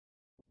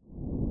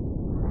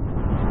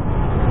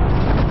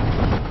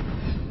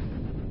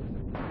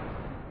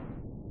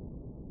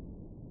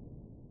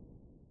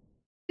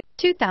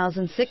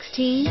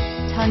2016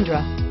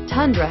 Tundra.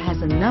 Tundra has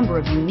a number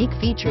of unique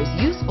features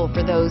useful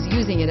for those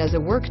using it as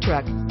a work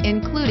truck,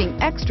 including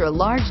extra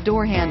large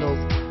door handles,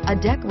 a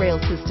deck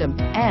rail system,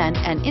 and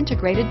an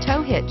integrated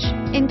tow hitch.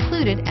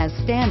 Included as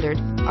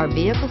standard are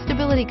vehicle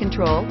stability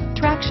control,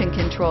 traction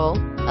control,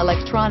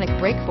 electronic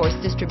brake force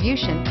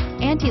distribution,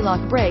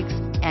 anti-lock brakes,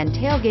 and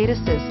tailgate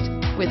assist.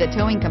 With a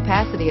towing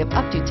capacity of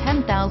up to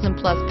 10,000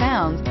 plus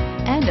pounds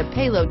and a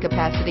payload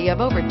capacity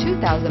of over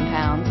 2,000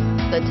 pounds,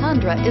 the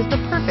Tundra is the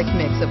perfect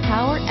mix of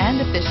power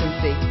and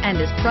efficiency and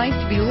is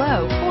priced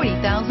below $40,000.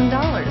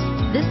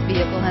 This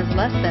vehicle has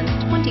less than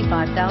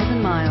 25,000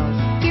 miles.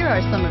 Here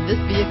are some of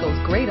this vehicle's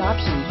great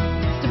options: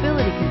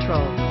 stability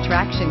control,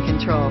 traction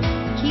control,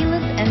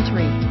 keyless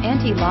entry,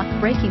 anti-lock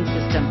braking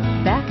system,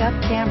 backup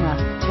camera,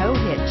 tow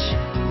hitch,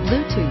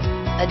 Bluetooth,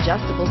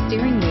 adjustable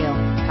steering wheel,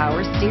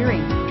 power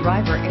steering,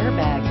 driver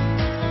airbag.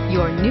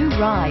 Your new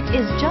ride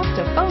is just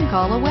a phone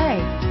call away.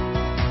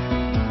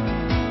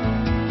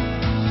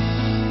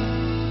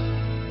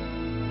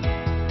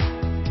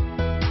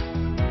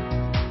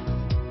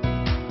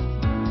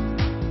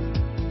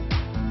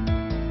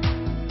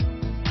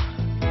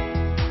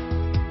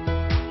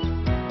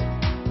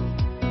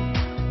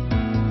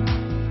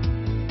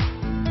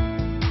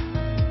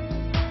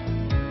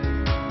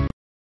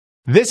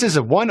 This is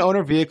a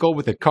one-owner vehicle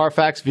with a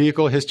Carfax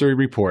Vehicle History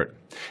Report.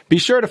 Be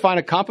sure to find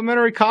a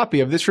complimentary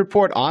copy of this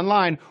report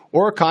online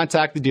or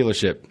contact the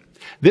dealership.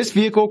 This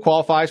vehicle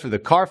qualifies for the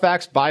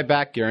Carfax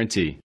Buyback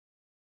Guarantee.